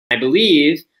I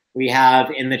believe we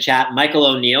have in the chat Michael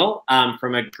O'Neill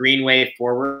from a Greenway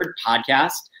Forward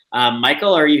podcast.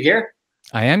 Michael, are you here?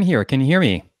 I am here. Can you hear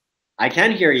me? I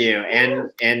can hear you,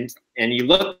 and you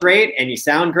look great, and you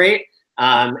sound great.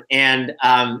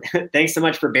 Thanks so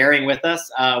much for bearing with us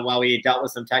while we dealt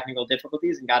with some technical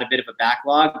difficulties and got a bit of a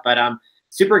backlog. But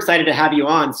super excited to have you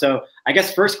on. So I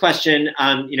guess first question,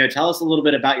 tell us a little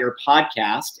bit about your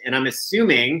podcast, and I'm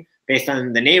assuming, based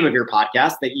on the name of your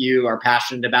podcast, that you are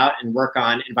passionate about and work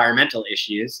on environmental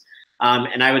issues.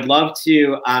 And I would love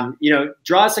to,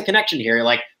 draw us a connection here.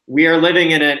 Like, we are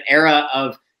living in an era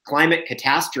of climate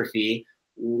catastrophe.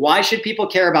 Why should people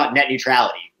care about net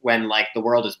neutrality when, like, the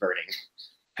world is burning?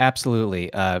 Absolutely.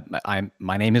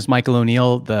 My name is Michael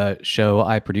O'Neill. The show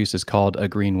I produce is called A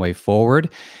Greenway Forward,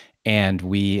 and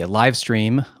we live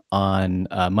stream on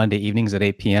Monday evenings at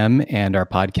 8 p.m. And our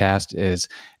podcast is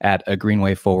at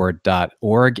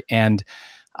agreenwayforward.org. And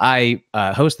I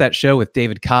host that show with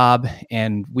David Cobb,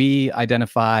 and we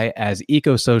identify as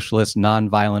eco-socialist,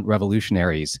 nonviolent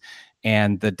revolutionaries.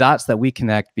 And the dots that we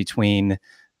connect between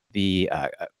the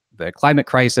climate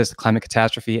crisis, the climate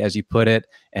catastrophe, as you put it,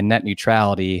 and net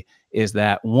neutrality is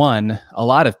that, one, a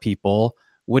lot of people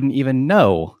wouldn't even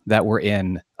know that we're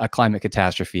in a climate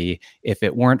catastrophe if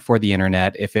it weren't for the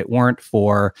internet, if it weren't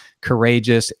for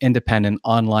courageous, independent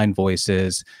online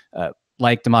voices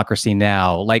like Democracy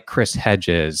Now!, like Chris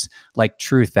Hedges, like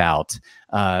Truth Out,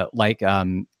 like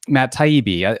Matt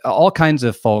Taibbi, all kinds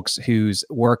of folks whose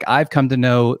work I've come to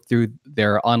know through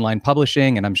their online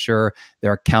publishing. And I'm sure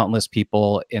there are countless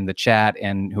people in the chat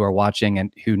and who are watching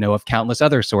and who know of countless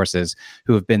other sources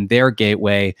who have been their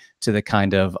gateway to the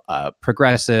kind of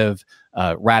progressive,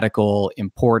 radical,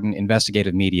 important,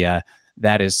 investigative media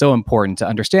that is so important to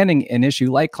understanding an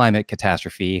issue like climate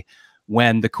catastrophe,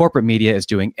 when the corporate media is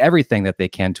doing everything that they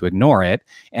can to ignore it.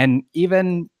 And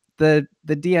even the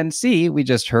DNC, we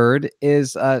just heard,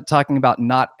 is talking about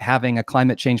not having a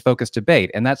climate change focused debate.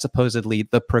 And that's supposedly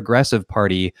the progressive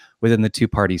party within the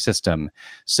two-party system.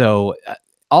 So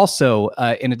also,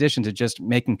 in addition to just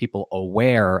making people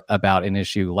aware about an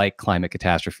issue like climate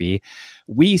catastrophe,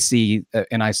 we see,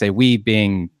 and I say we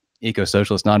being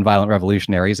eco-socialist, nonviolent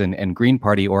revolutionaries and Green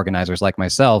Party organizers like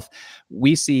myself,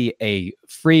 we see a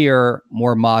freer,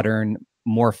 more modern,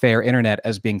 more fair internet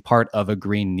as being part of a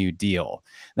Green New Deal.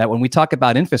 That when we talk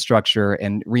about infrastructure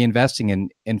and reinvesting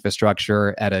in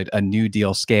infrastructure at a New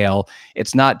Deal scale,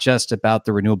 it's not just about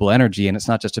the renewable energy and it's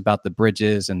not just about the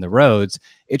bridges and the roads.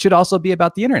 It should also be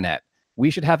about the internet. We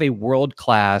should have a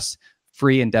world-class,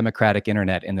 free and democratic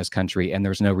internet in this country, and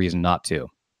there's no reason not to.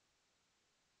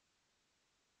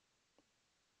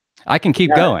 I can keep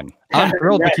going. I'm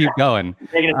thrilled to keep going.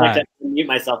 Taking a second to mute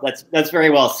myself. That's very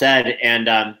well said, and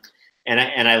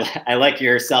I like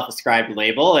your self-ascribed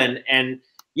label, and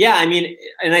yeah, I mean,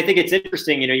 and I think it's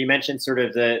interesting. You mentioned sort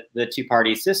of the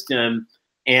two-party system,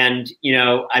 and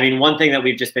I mean, one thing that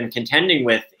we've just been contending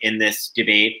with in this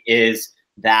debate is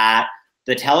that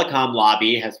the telecom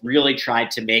lobby has really tried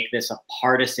to make this a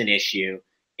partisan issue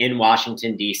in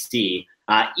Washington, D.C.,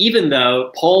 even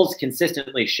though polls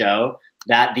consistently show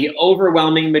that the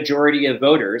overwhelming majority of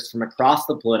voters from across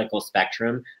the political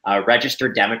spectrum,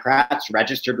 registered Democrats,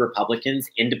 registered Republicans,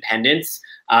 independents,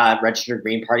 registered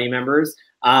Green Party members,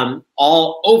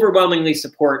 all overwhelmingly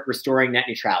support restoring net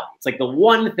neutrality. It's like the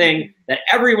one thing that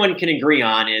everyone can agree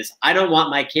on is, I don't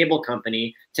want my cable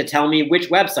company to tell me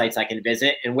which websites I can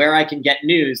visit and where I can get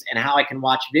news and how I can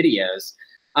watch videos.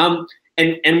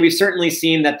 And we've certainly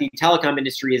seen that the telecom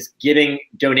industry is giving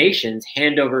donations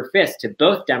hand over fist to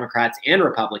both Democrats and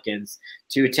Republicans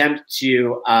to attempt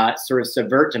to sort of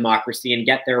subvert democracy and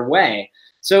get their way.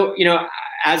 So,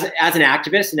 as an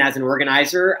activist and as an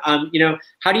organizer,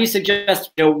 how do you suggest,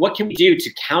 what can we do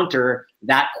to counter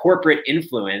that corporate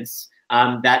influence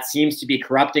that seems to be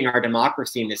corrupting our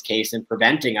democracy in this case and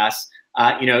preventing us?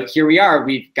 Here we are,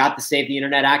 we've got the Save the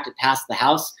Internet Act, it passed the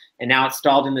House, and now it's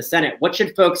stalled in the Senate. What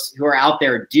should folks who are out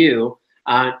there do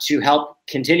to help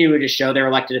continue to show their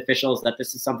elected officials that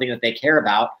this is something that they care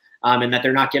about and that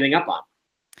they're not giving up on?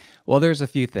 Well, there's a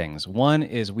few things. One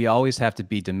is we always have to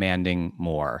be demanding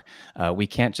more. We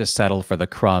can't just settle for the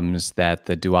crumbs that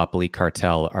the duopoly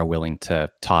cartel are willing to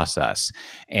toss us.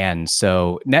 And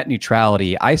so net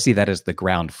neutrality, I see that as the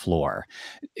ground floor.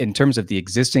 In terms of the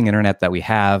existing internet that we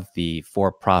have, the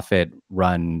for-profit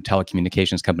run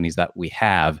telecommunications companies that we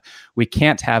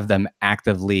can't have them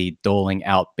actively doling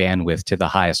out bandwidth to the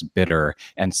highest bidder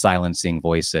and silencing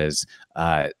voices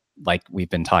like we've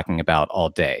been talking about all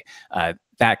day.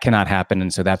 That cannot happen.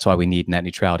 And so that's why we need net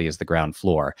neutrality as the ground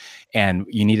floor. And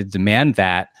you need to demand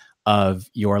that of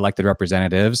your elected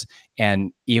representatives.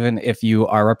 And even if you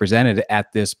are represented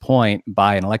at this point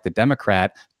by an elected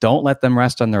Democrat, don't let them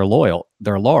rest on their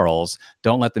laurels.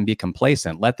 Don't let them be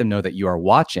complacent. Let them know that you are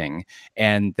watching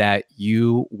and that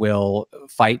you will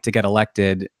fight to get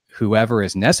elected whoever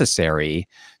is necessary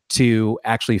to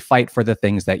actually fight for the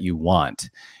things that you want.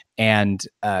 And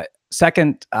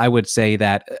second, I would say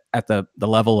that at the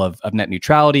level of net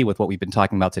neutrality, with what we've been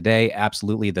talking about today,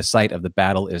 absolutely the site of the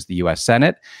battle is the U.S.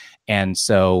 Senate. And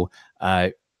so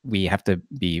we have to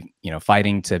be,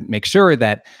 fighting to make sure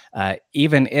that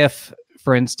even if,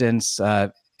 for instance,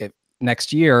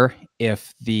 next year,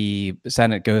 if the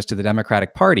Senate goes to the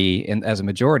Democratic Party as a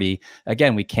majority,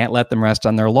 again, we can't let them rest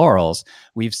on their laurels.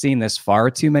 We've seen this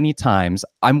far too many times.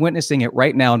 I'm witnessing it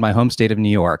right now in my home state of New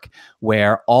York,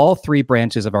 where all three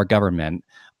branches of our government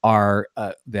are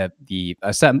our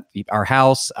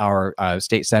House, our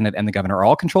state Senate, and the governor are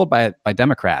all controlled by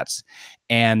Democrats.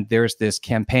 And there's this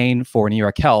campaign for New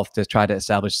York Health to try to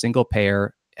establish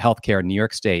single-payer healthcare in New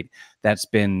York State that's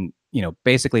been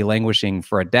basically languishing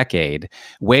for a decade,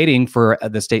 waiting for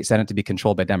the state Senate to be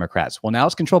controlled by Democrats. Well, now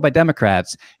it's controlled by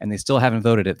Democrats, and they still haven't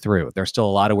voted it through. There's still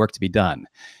a lot of work to be done.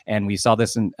 And we saw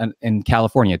this in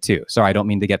California, too. Sorry, I don't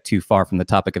mean to get too far from the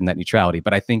topic of net neutrality,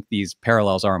 but I think these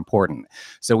parallels are important.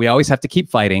 So we always have to keep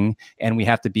fighting, and we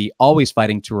have to be always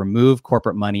fighting to remove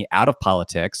corporate money out of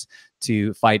politics,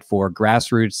 to fight for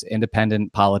grassroots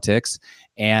independent politics.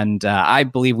 And I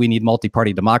believe we need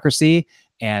multi-party democracy.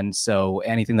 And so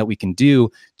anything that we can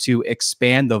do to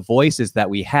expand the voices that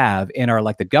we have in our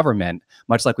elected government,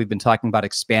 much like we've been talking about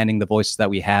expanding the voices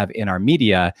that we have in our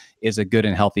media, is a good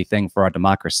and healthy thing for our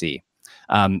democracy.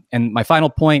 And my final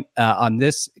point on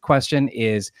this question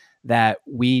is that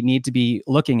we need to be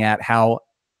looking at how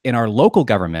in our local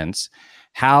governments,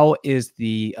 how is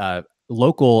the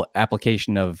local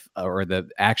application of or the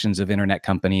actions of internet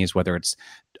companies, whether it's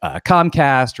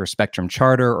Comcast or Spectrum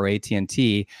Charter or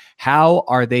AT&T, how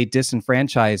are they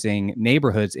disenfranchising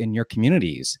neighborhoods in your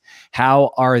communities?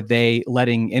 How are they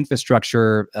letting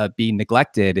infrastructure be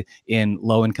neglected in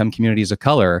low-income communities of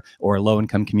color or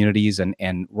low-income communities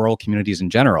and rural communities in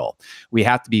general? We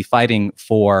have to be fighting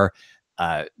for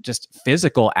just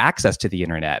physical access to the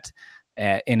internet,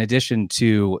 in addition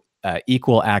to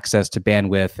equal access to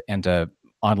bandwidth and to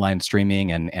online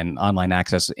streaming and online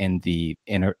access in the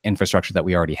infrastructure that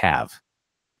we already have.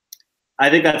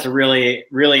 I think that's a really,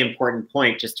 really important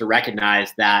point, just to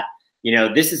recognize that,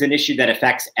 this is an issue that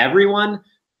affects everyone,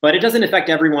 but it doesn't affect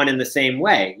everyone in the same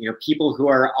way. People who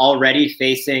are already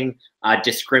facing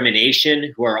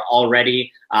discrimination, who are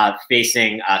already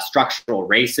facing structural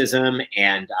racism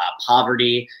and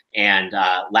poverty and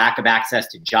lack of access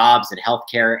to jobs and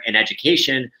healthcare and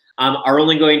education, are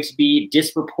only going to be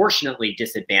disproportionately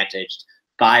disadvantaged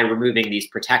by removing these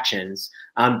protections.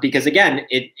 Because again,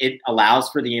 it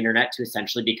allows for the internet to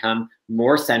essentially become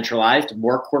more centralized,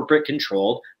 more corporate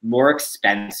controlled, more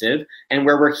expensive, and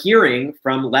where we're hearing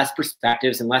from less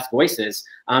perspectives and less voices.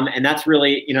 And that's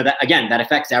really, that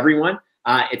affects everyone.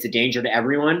 It's a danger to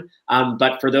everyone.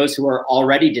 But for those who are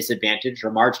already disadvantaged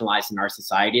or marginalized in our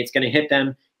society, it's going to hit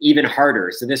them even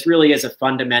harder. So this really is a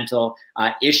fundamental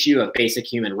issue of basic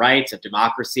human rights, of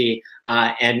democracy,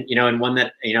 and one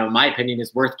that, in my opinion,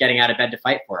 is worth getting out of bed to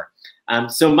fight for.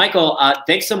 So Michael,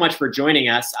 thanks so much for joining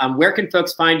us. Where can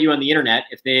folks find you on the internet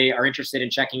if they are interested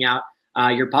in checking out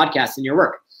your podcast and your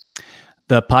work?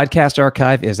 The podcast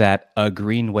archive is at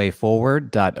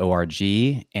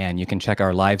agreenwayforward.org, and you can check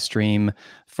our live stream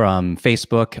from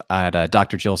Facebook at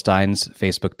Dr. Jill Stein's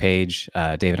Facebook page.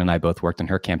 David and I both worked on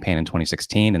her campaign in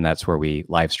 2016, and that's where we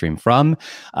live stream from.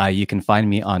 You can find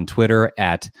me on Twitter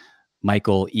at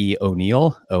Michael E.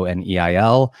 O'Neill,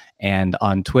 O-N-E-I-L, and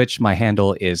on Twitch, my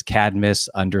handle is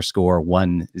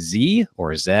Cadmus_1Z,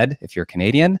 or Z if you're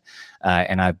Canadian,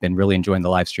 and I've been really enjoying the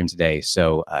live stream today.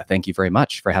 So thank you very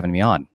much for having me on.